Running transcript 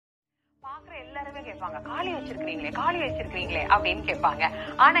பாக்குற எல்லாருமே கேட்பாங்க, காளி வச்சிருக்கீங்களே காளி வச்சிருக்கீங்களே அப்படின்னு கேட்பாங்க.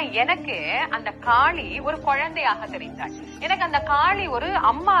 ஆனா எனக்கு அந்த காளி ஒரு குழந்தையாக தெரிந்தாள், எனக்கு அந்த காளி ஒரு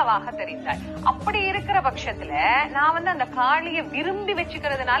அம்மாவாக தெரிந்தாள். அப்படி இருக்கிற பட்சத்துல நான் அந்த காளியை விரும்பி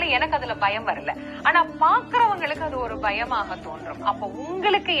வச்சுக்கிறதுனால எனக்கு அதுல பயம் வரல. ஆனா பாக்குறவங்களுக்கு அது ஒரு பயமாக தோன்றும். அப்ப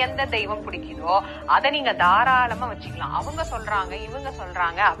உங்களுக்கு எந்த தெய்வம் பிடிக்குதோ அதை நீங்க தாராளமா வச்சுக்கலாம். அவங்க சொல்றாங்க இவங்க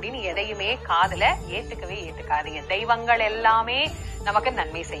சொல்றாங்க அப்படின்னு எதையுமே காதுல ஏத்துக்காதீங்க. தெய்வங்கள் எல்லாமே நமக்கு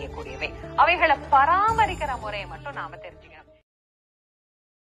நன்மை செய்யக்கூடியவை. அவைகளை பராமரிக்கிற முறையை மட்டும் நாம தெரிஞ்சுக்கணும்.